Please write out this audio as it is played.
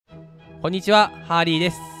こんにちは、ハーリー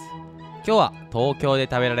です。今日は東京で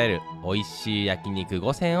食べられる美味しい焼肉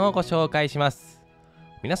5選をご紹介します。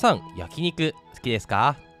皆さん、焼肉好きです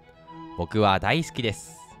か？僕は大好きで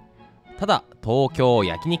す。ただ、東京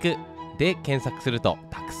焼肉で検索すると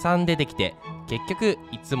たくさん出てきて、結局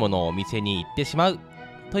いつものお店に行ってしまう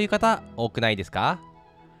という方多くないですか？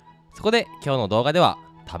そこで今日の動画では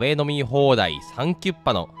食べ飲み放題3キュッ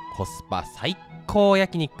パのコスパ最高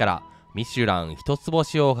焼肉からミシュラン1つ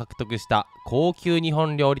星を獲得した高級日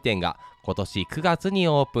本料理店が今年9月に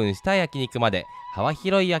オープンした焼肉まで幅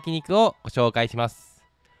広い焼肉をご紹介します。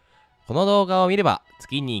この動画を見れば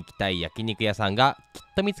次に行きたい焼肉屋さんがきっ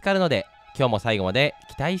と見つかるので、今日も最後まで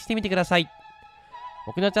期待してみてください。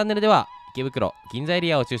僕のチャンネルでは池袋、銀座エ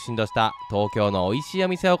リアを中心とした東京の美味しいお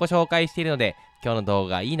店をご紹介しているので、今日の動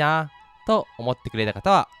画いいなぁと思ってくれた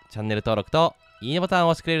方はチャンネル登録といいねボタンを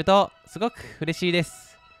押してくれるとすごく嬉しいで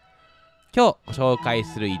す。今日ご紹介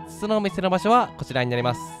する5つのお店の場所はこちらになり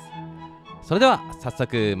ます。それでは早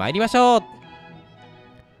速参りましょう。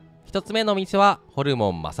1つ目のお店はホル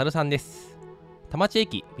モンまさるさんです。田町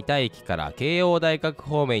駅、三田駅から慶応大学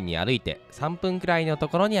方面に歩いて3分くらいのと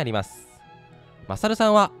ころにあります。まさるさ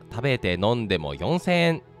んは食べて飲んでも4000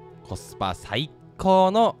円、コスパ最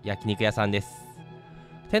高の焼肉屋さんです。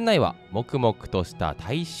店内は黙々とした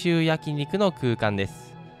大衆焼肉の空間で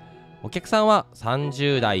す。お客さんは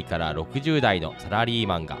30代から60代のサラリー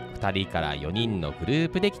マンが2人から4人のグルー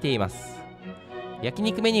プで来ています。焼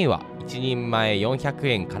肉メニューは1人前400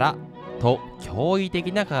円からと驚異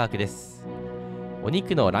的な価格です。お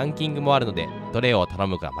肉のランキングもあるので、どれを頼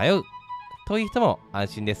むか迷うという人も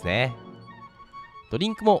安心ですね。ドリ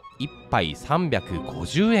ンクも1杯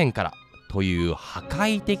350円からという破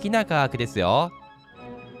壊的な価格ですよ。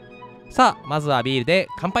さあ、まずはビールで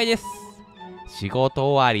乾杯です。仕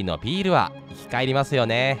事終わりのビールは生き返りますよ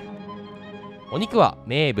ね。お肉は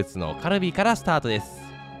名物のカルビからスタートです。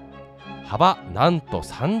幅なんと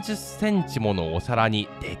30センチものお皿に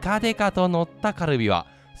デカデカと乗ったカルビは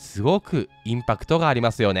すごくインパクトがあり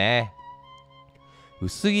ますよね。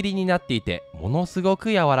薄切りになっていてものすご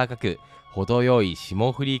く柔らかく、程よい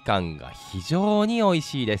霜降り感が非常に美味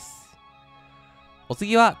しいです。お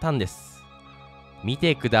次はタンです。見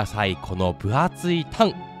てください、この分厚いタ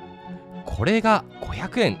ン。これが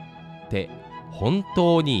500円って本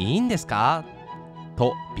当にいいんですか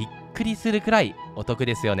とびっくりするくらいお得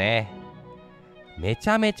ですよね。め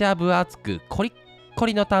ちゃめちゃ分厚くコリッコ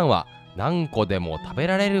リのタンは何個でも食べ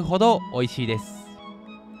られるほど美味しいです。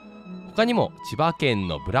他にも千葉県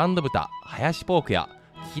のブランド豚ハヤシポークや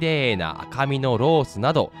綺麗な赤身のロース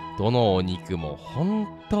など、どのお肉も本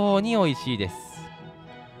当に美味しいです。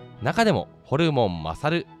中でもホルモンま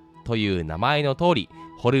さるという名前の通り、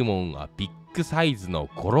ホルモンはビッグサイズの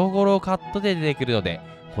ゴロゴロカットで出てくるので、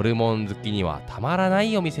ホルモン好きにはたまらな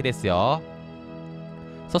いお店ですよ。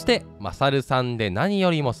そしてまさるさんで何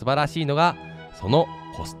よりも素晴らしいのがその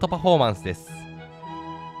コストパフォーマンスです。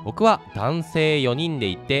僕は男性4人で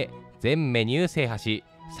行って全メニュー制覇し、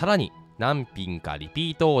さらに何品かリ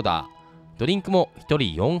ピートオーダー、ドリンクも1人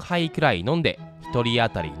4杯くらい飲んで1人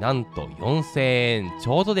当たりなんと4000円ち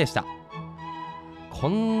ょうどでした。こ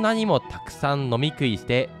んなにもたくさん飲み食いし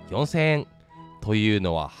て4000円という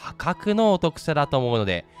のは破格のお得さだと思うの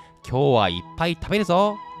で、今日はいっぱい食べる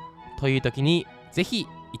ぞという時にぜひ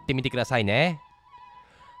行ってみてくださいね。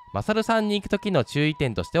まさるさんに行く時の注意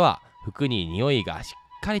点としては、服に匂いがし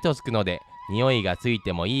っかりとつくので、匂いがつい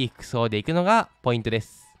てもいい服装で行くのがポイントで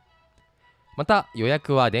す。また予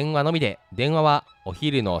約は電話のみで、電話はお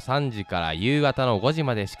昼の3時から夕方の5時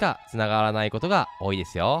までしかつながらないことが多いで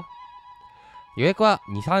すよ。予約は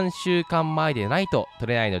 2,3 週間前でないと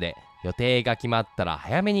取れないので、予定が決まったら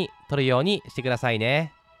早めに取るようにしてください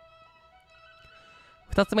ね。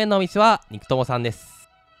2つ目のお店は肉友さんです。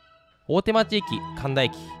大手町駅、神田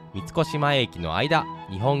駅、三越前駅の間、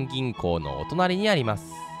日本銀行のお隣にありま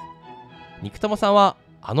す。肉友さんは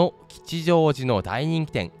あの吉祥寺の大人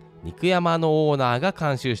気店肉山のオーナーが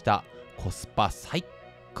監修したコスパ最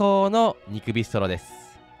高の肉ビストロです。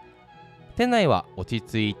店内は落ち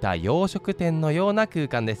着いた洋食店のような空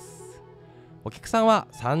間です。お客さんは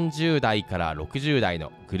30代から60代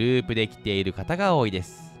のグループで来ている方が多いで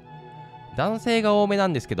す。男性が多めな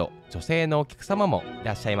んですけど、女性のお客様もい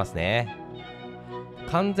らっしゃいますね。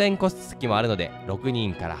完全個室席もあるので、6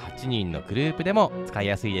人から8人のグループでも使い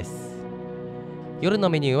やすいです。夜の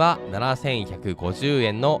メニューは7150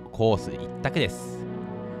円のコース一択です。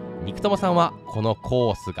肉友さんはこの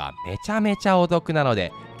コースがめちゃめちゃお得なの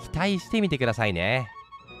で期待してみてくださいね。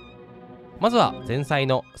まずは前菜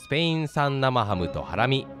のスペイン産生ハムとハラ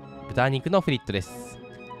ミ、豚肉のフリットです。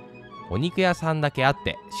お肉屋さんだけあっ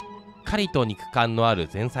てしっかりと肉感のある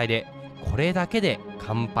前菜で、これだけで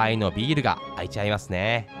乾杯のビールが開いちゃいます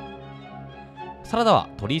ね。サラダは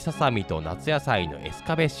鶏ささみと夏野菜のエス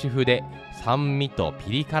カベッシュ風で、酸味と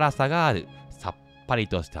ピリ辛さがあるさっぱり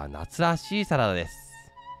とした夏らしいサラダです。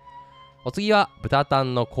お次は豚タ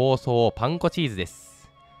ンの香草パン粉チーズです。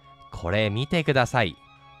これ見てください。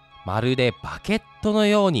まるでバケットの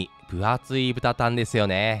ように分厚い豚タンですよ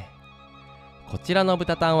ね。こちらの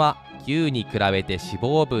豚タンは牛に比べて脂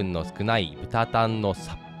肪分の少ない豚タンの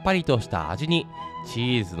さっぱりとした味に、チ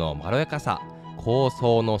ーズのまろやかさ、香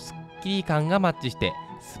草のすっきり感がマッチして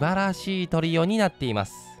素晴らしいトリオになっていま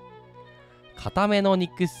す。固めの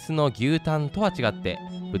肉質の牛タンとは違って、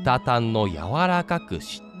豚タンの柔らかく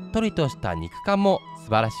しっとりとした肉感も素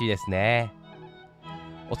晴らしいですね。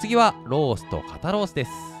お次はロースと肩ロースで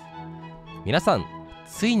す。皆さん、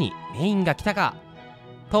ついにメインが来たか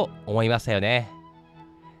と思いましたよね。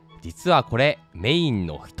実はこれメイン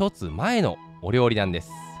の一つ前のお料理なんで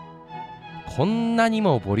す。こんなに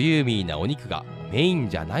もボリューミーなお肉がメイン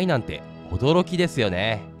じゃないなんて驚きですよ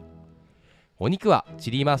ね。お肉は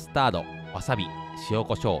チリマスタード、わさび、塩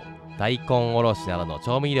コショウ、大根おろしなどの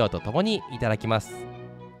調味料とともにいただきます。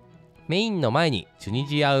メインの前にチュニ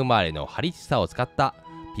ジア生まれのハリッサを使った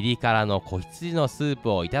ピリ辛の子羊のスー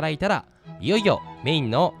プをいただいたら、いよいよメイ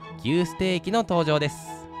ンの牛ステーキの登場です。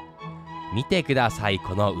見てください、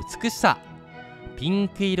この美しさ。ピン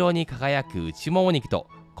ク色に輝く内もも肉と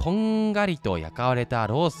こんがりと焼かれた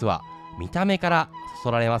ロースは見た目からそ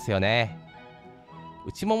そられますよね。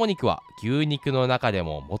内もも肉は牛肉の中で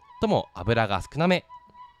も最も脂が少なめ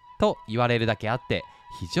と言われるだけあって、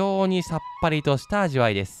非常にさっぱりとした味わ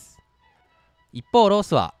いです。一方ロー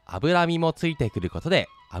スは脂身もついてくることで、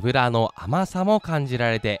脂の甘さも感じら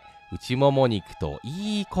れて、内もも肉と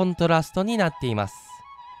いいコントラストになっています。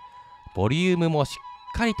ボリュームもし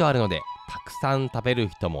っかりとあるので、たくさん食べる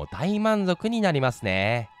人も大満足になります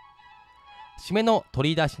ね。締めの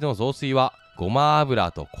鶏だしの雑炊はごま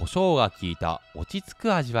油と胡椒が効いた落ち着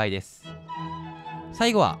く味わいです。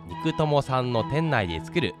最後は肉友さんの店内で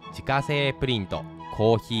作る自家製プリンと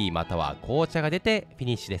コーヒーまたは紅茶が出てフィ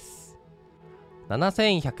ニッシュです。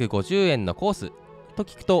7150円のコースと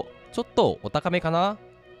聞くとちょっとお高めかな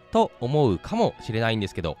と思うかもしれないんで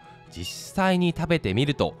すけど、実際に食べてみ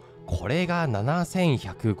ると、これが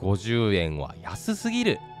7150円は安すぎ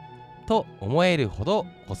ると思えるほど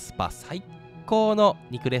コスパ最高の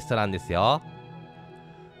肉レストランですよ。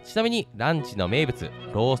ちなみにランチの名物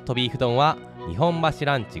ローストビーフ丼は日本橋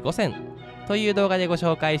ランチ5選という動画でご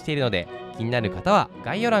紹介しているので、気になる方は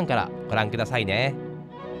概要欄からご覧くださいね。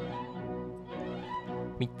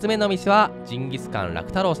3つ目の店はジンギスカン楽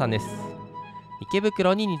太郎さんです。池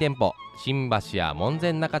袋に2店舗、新橋や門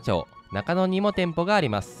前仲町、中野にも店舗があり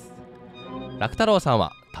ます。楽太郎さん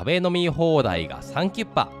は食べ飲み放題が3キュッ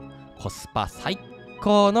パ、コスパ最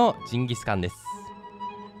高のジンギスカンです。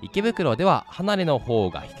池袋では離れの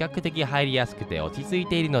方が比較的入りやすくて落ち着い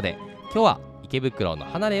ているので、今日は池袋の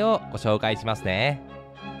離れをご紹介しますね。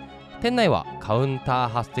店内はカウンター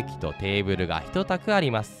8席とテーブルが1卓あ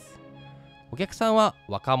ります。お客さんは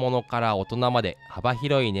若者から大人まで幅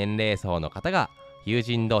広い年齢層の方が友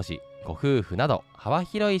人同士、ご夫婦など幅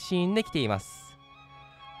広いシーンで来ています。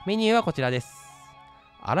メニューはこちらです。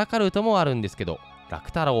アラカルトもあるんですけど、楽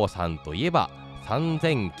太郎さんといえば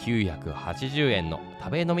3980円の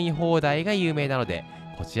食べ飲み放題が有名なので、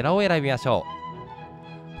こちらを選びましょ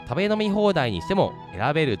う。食べ飲み放題にしても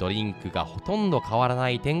選べるドリンクがほとんど変わらな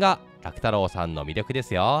い点が楽太郎さんの魅力で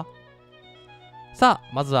すよ。さ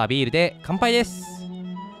あ、まずはビールで乾杯です。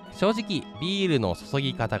正直ビールの注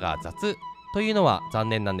ぎ方が雑というのは残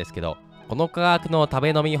念なんですけど、この価格の食べ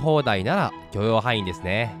飲み放題なら許容範囲です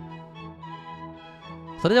ね。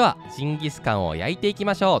それではジンギスカンを焼いていき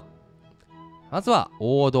ましょう。まずは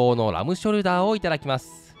王道のラムショルダーをいただきま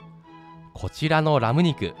す。こちらのラム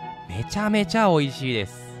肉めちゃめちゃ美味しいで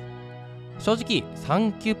す。正直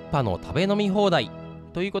3キュッパの食べ飲み放題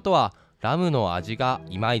ということはラムの味が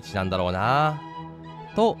いまいちなんだろうな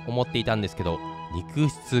と思っていたんですけど、肉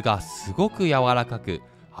質がすごく柔らかく、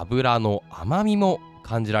脂の甘みも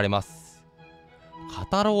感じられます。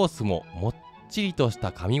肩ロースももっちりとした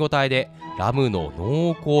噛み応えで、ラムの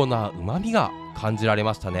濃厚な旨味が感じられ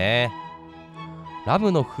ましたね。ラ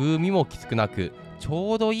ムの風味もきつくなく、ち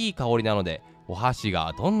ょうどいい香りなのでお箸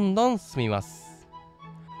がどんどん進みます。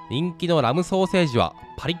人気のラムソーセージは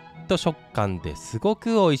パリッと食感ですご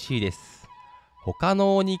く美味しいです。他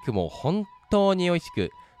のお肉も本当に美味し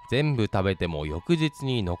く、全部食べても翌日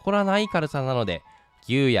に残らない軽さなので、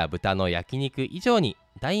牛や豚の焼肉以上に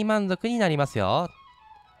大満足になりますよ。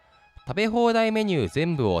食べ放題メニュー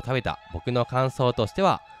全部を食べた僕の感想として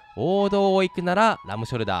は、王道を行くならラム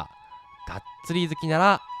ショルダー、がっつり好きな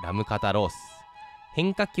らラム肩ロース、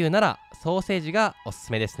変化球ならソーセージがおす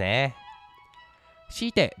すめですね。強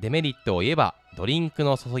いてデメリットを言えば、ドリンク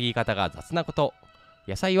の注ぎ方が雑なこと、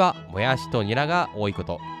野菜はもやしとニラが多いこ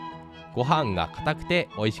と、ご飯が硬くて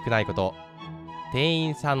美味しくないこと、店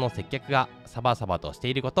員さんの接客がサバサバとして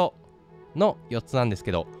いることの4つなんです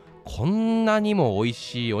けど、こんなにも美味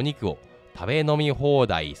しいお肉を食べ飲み放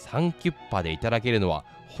題3キュッパでいただけるのは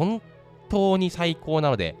本当に最高な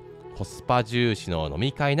ので、コスパ重視の飲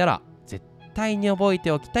み会なら絶対に覚え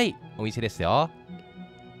ておきたいお店ですよ。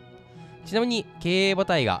ちなみに経営母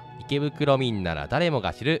体が池袋民なら誰も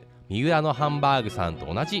が知る三浦のハンバーグさん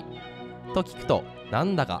と同じと聞くと、な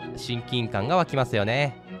んだか親近感が湧きますよ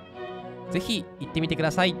ね。ぜひ行ってみてく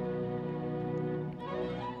ださい。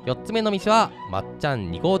4つ目の店はまっちゃん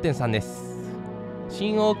2号店さんです。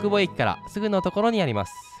新大久保駅からすぐのところにありま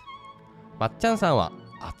す。まっちゃんさんは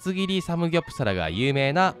厚切りサムギョプサルが有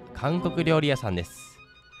名な韓国料理屋さんです。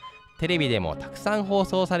テレビでもたくさん放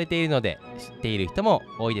送されているので知っている人も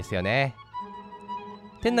多いですよね。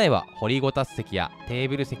店内は掘りごたつ席やテー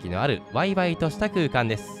ブル席のあるワイワイとした空間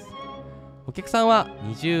です。お客さんは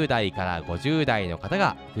20代から50代の方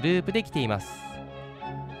がグループで来ています。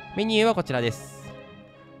メニューはこちらです。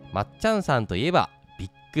まっちゃんさんといえばビ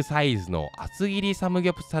ッグサイズの厚切りサムギ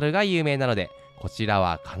ョプサルが有名なので、こちら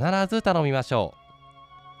は必ず頼みましょう。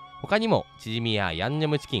他にもチヂミやヤンニョ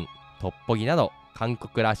ムチキン、トッポギなど韓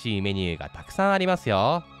国らしいメニューがたくさんあります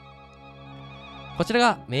よ。こちら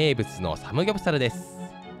が名物のサムギョプサルです。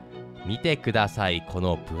見てください、こ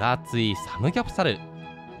の分厚いサムギョプサル。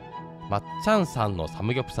まっちゃんさんのサ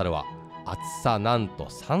ムギョプサルは厚さなんと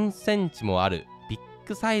3センチもあるビッ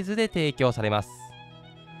グサイズで提供されます。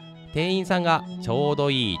店員さんがちょう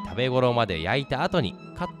どいい食べ頃まで焼いた後に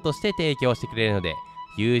カットして提供してくれるので、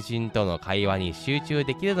友人との会話に集中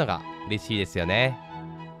できるのが嬉しいですよね。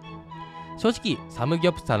正直サムギ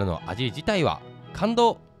ョプサルの味自体は感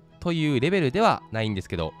動というレベルではないんです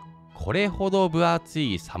けど、これほど分厚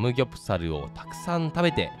いサムギョプサルをたくさん食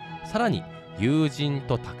べて、さらに友人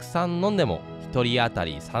とたくさん飲んでも1人当た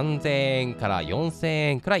り3000円から4000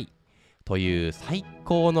円くらいという最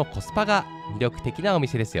高のコスパが魅力的なお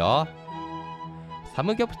店ですよ。サ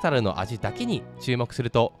ムギョプサルの味だけに注目する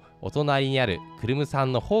と、お隣にあるクルムさ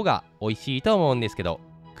んの方が美味しいと思うんですけど、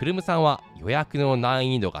クルムさんは予約の難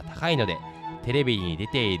易度が高いので、テレビに出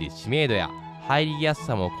ている知名度や入りやす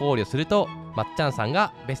さも考慮すると、まっちゃんさん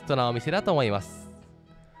がベストなお店だと思います。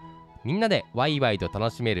みんなでワイワイと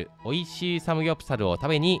楽しめる美味しいサムギョプサルを食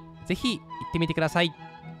べにぜひ行ってみてください。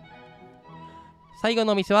最後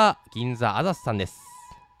のお店は銀座アザスさんです。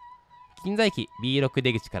銀座駅 B6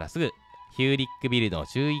 出口からすぐヒューリックビルの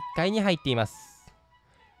11階に入っています。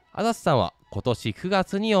アザスさんは今年9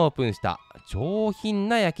月にオープンした上品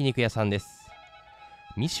な焼肉屋さんです。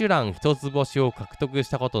ミシュラン1つ星を獲得し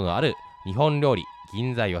たことのある日本料理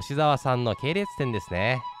銀座吉沢さんの系列店です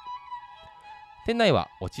ね。店内は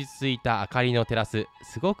落ち着いた明かりの照らす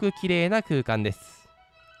すごく綺麗な空間です。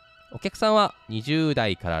お客さんは20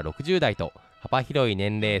代から60代と幅広い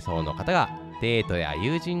年齢層の方がデートや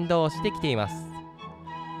友人同士で来ています。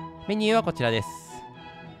メニューはこちらです。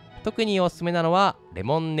特におすすめなのはレ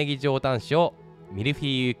モンネギ上タン塩、ミルフィ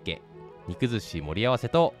ーユユッケ、肉寿司盛り合わせ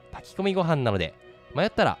と炊き込みご飯なので、迷っ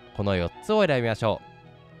たらこの4つを選びましょ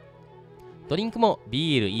う。ドリンクも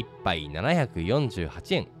ビール1杯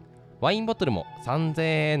748円、ワインボトルも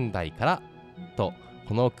3000円台からと、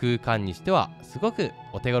この空間にしてはすごく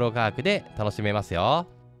お手頃価格で楽しめますよ。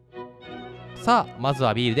さあ、まず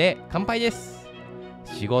はビールで乾杯です。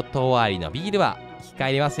仕事終わりのビールは生き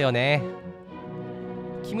返りますよね。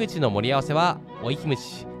キムチの盛り合わせは追いキム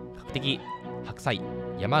チ、角的、白菜、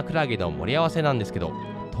山クラゲの盛り合わせなんですけど、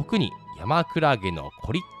特に山クラゲの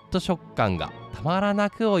コリッと食感がたまらな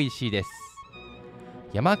く美味しいです。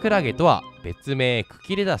山クラゲとは別名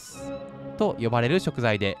茎レタスと呼ばれる食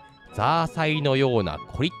材で、ザーサイのような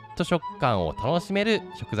コリッと食感を楽しめる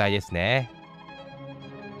食材ですね。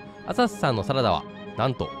アザスさんのサラダはな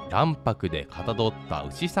んと卵白でかたどった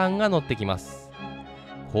牛さんが乗ってきます。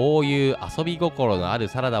こういう遊び心のある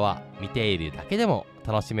サラダは見ているだけでも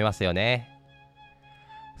楽しめますよね。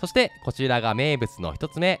そしてこちらが名物の一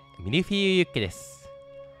つ目、ミルフィーユユッケです。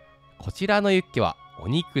こちらのユッケはお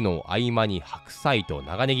肉の合間に白菜と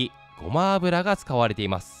長ネギ、ごま油が使われてい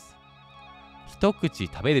ます。一口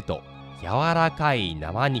食べると柔らかい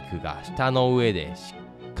生肉が舌の上でし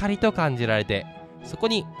っかりと感じられて、そこ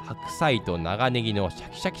に白菜と長ネギのシャ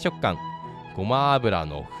キシャキ食感、ごま油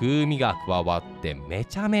の風味が加わってめ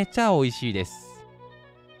ちゃめちゃ美味しいです。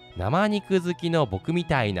生肉好きの僕み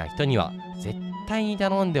たいな人には絶対に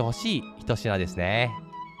頼んでほしい一品ですね。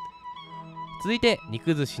続いて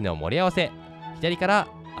肉寿司の盛り合わせ、左から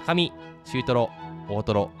赤身、中トロ、大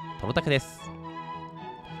トロ、トロタクです。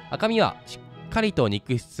赤身はしっかりと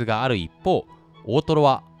肉質がある一方、大トロ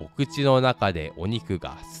はお口の中でお肉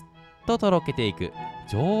がすっととろけていく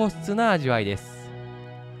上質な味わいです。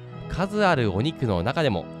数あるお肉の中で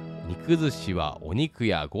も肉寿司はお肉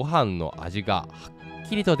やご飯の味がはっ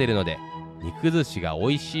きりと出るので、肉寿司が美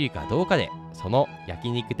味しいかどうかでその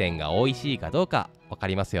焼肉店が美味しいかどうか分か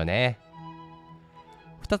りますよね。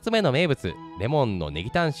2つ目の名物、レモンのネ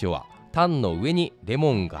ギタン塩はタンの上にレ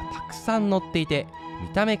モンがたくさん乗っていて、見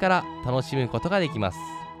た目から楽しむことができます。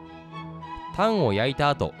タンを焼いた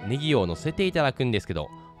後ネギを乗せていただくんですけど、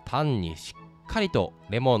タンにしっかりと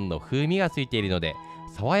レモンの風味がついているので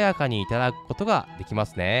爽やかにいただくことができま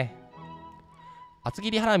すね。厚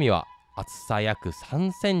切りハラミは厚さ約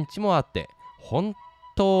3センチもあって本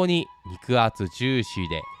当に肉厚ジューシー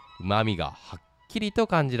で旨味がはっきりと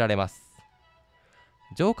感じられます。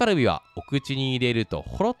上カルビはお口に入れると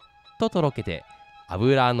ほろっととろけて、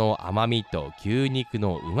油の甘みと牛肉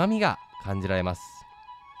の旨味が感じられます。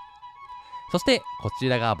そしてこち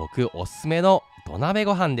らが僕おすすめの土鍋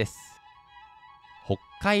ご飯です。北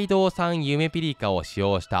海道産ゆめぴりかを使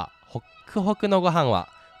用したホックホクのご飯は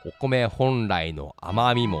お米本来の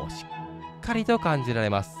甘みもしっかりと感じられ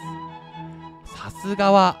ます。さす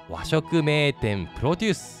がは和食名店プロデュ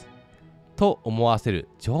ースと思わせる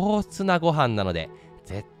上質なご飯なので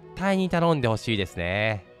絶対に頼んでほしいです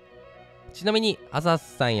ね。ちなみにあざ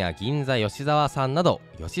すさんや銀座吉沢さんなど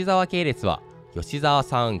吉沢系列は吉沢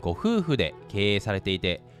さんご夫婦で経営されてい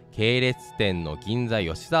て、系列店の銀座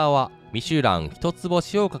吉沢はミシュラン1つ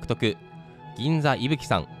星を獲得、銀座いぶき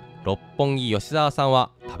さん、六本木吉沢さん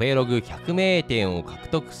は食べログ100名店を獲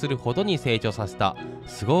得するほどに成長させた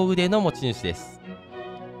凄腕の持ち主です。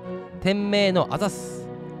店名のあざす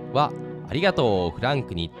はありがとうフラン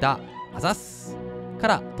クに言ったあざすか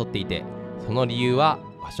ら取っていて、その理由は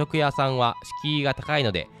和食屋さんは敷居が高い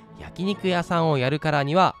ので焼肉屋さんをやるから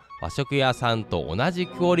には和食屋さんと同じ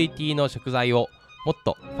クオリティの食材をもっ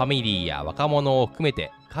とファミリーや若者を含め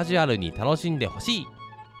てカジュアルに楽しんでほしい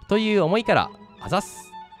という思いからあざ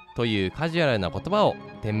すというカジュアルな言葉を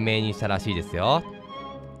店名にしたらしいですよ。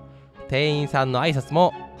店員さんの挨拶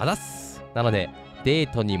もあざすなので、デ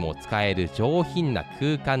ートにも使える上品な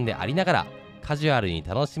空間でありながらカジュアルに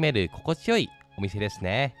楽しめる心地よいお店です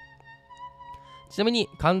ね。ちなみに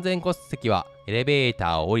完全個室席はエレベータ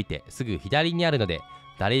ーを降りてすぐ左にあるので、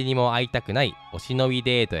誰にも会いたくないお忍び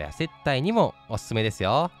デートや接待にもおすすめです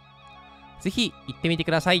よ。ぜひ行ってみて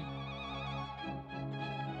ください。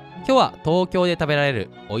今日は東京で食べられ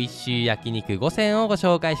る美味しい焼肉5選をご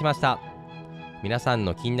紹介しました。皆さん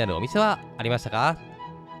の気になるお店はありましたか？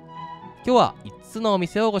今日は5つのお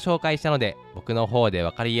店をご紹介したので、僕の方で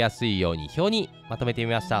分かりやすいように表にまとめて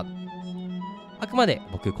みました。あくまで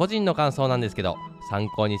僕個人の感想なんですけど、参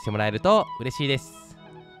考にしてもらえると嬉しいです。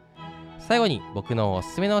最後に僕のお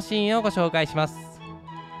すすめのシーンをご紹介します。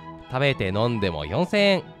食べて飲んでも4000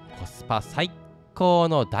円、コスパ最高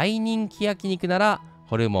の大人気焼肉なら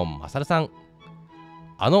ホルモンまさるさん。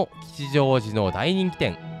吉祥寺の大人気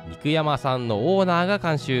店肉山さんのオーナーが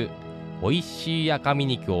監修、美味しい赤身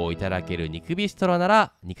肉をいただける肉ビストロな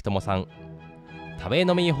ら肉友さん。食べ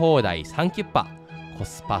飲み放題3キュッパ、コ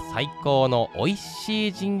スパ最高の美味し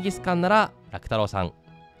いジンギスカンなら楽太郎さん。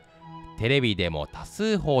テレビでも多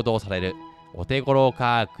数報道されるお手頃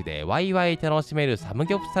価格でワイワイ楽しめるサム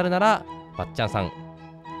ギョプサルならばっちゃんさん。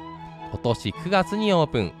今年9月にオー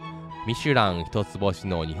プン、ミシュラン1つ星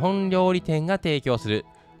の日本料理店が提供する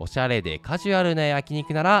おしゃれでカジュアルな焼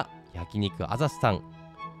肉なら焼肉あざすさん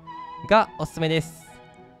がおすすめです。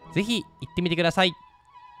ぜひ行ってみてください。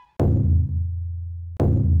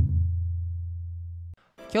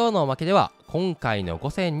今日のおまけでは今回の5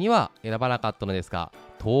選には選ばなかったのですが、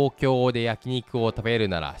東京で焼肉を食べる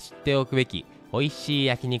なら知っておくべき美味しい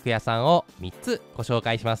焼肉屋さんを3つご紹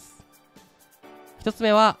介します。1つ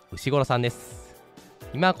目は牛五郎さんです。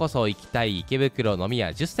今こそ行きたい池袋飲み屋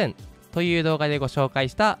10選という動画でご紹介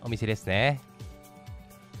したお店ですね。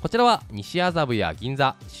こちらは西麻布や銀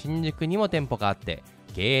座、新宿にも店舗があって、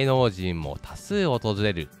芸能人も多数訪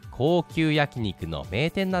れる高級焼肉の名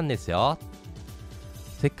店なんですよ。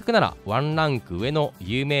せっかくならワンランク上の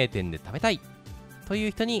有名店で食べたいとい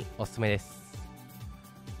う人におすすめです。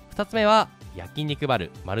2つ目は焼肉バ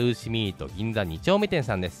ル丸牛ミート銀座2丁目店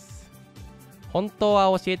さんです。本当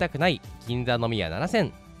は教えたくない銀座飲み屋7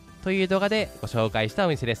選という動画でご紹介したお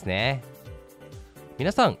店ですね。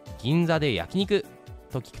皆さん銀座で焼肉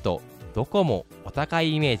と聞くとどこもお高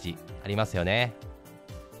いイメージありますよね。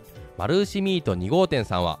丸牛ミート2号店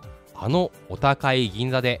さんはお高い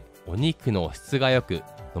銀座でお肉の質が良く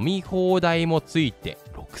飲み放題もついて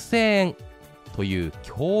6000円という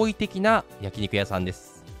驚異的な焼肉屋さんで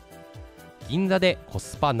す。銀座でコ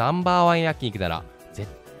スパナンバーワン焼肉なら絶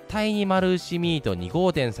対に丸牛ミート2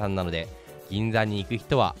号店さんなので、銀座に行く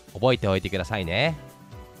人は覚えておいてくださいね。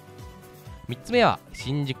3つ目は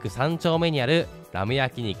新宿3丁目にあるラム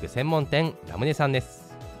焼肉専門店ラムネさんで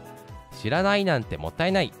す。知らないなんてもった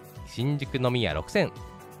いない、新宿飲み屋6選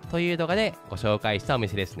という動画でご紹介したお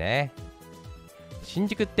店ですね。新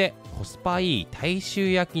宿ってコスパいい大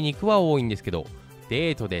衆焼肉は多いんですけど、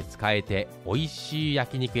デートで使えて美味しい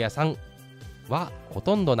焼肉屋さんはほ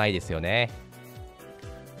とんどないですよね。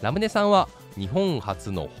ラムネさんは日本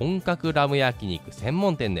初の本格ラム焼肉専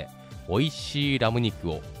門店で、美味しいラム肉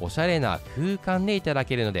をおしゃれな空間でいただ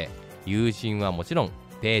けるので、友人はもちろん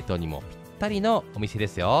デートにもぴったりのお店で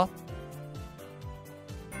すよ。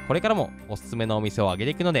これからもおすすめのお店を上げ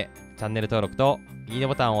ていくので、チャンネル登録といいね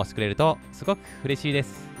ボタンを押してくれるとすごく嬉しいで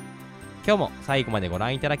す。今日も最後までご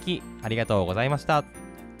覧いただきありがとうございました。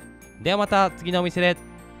ではまた次のお店で。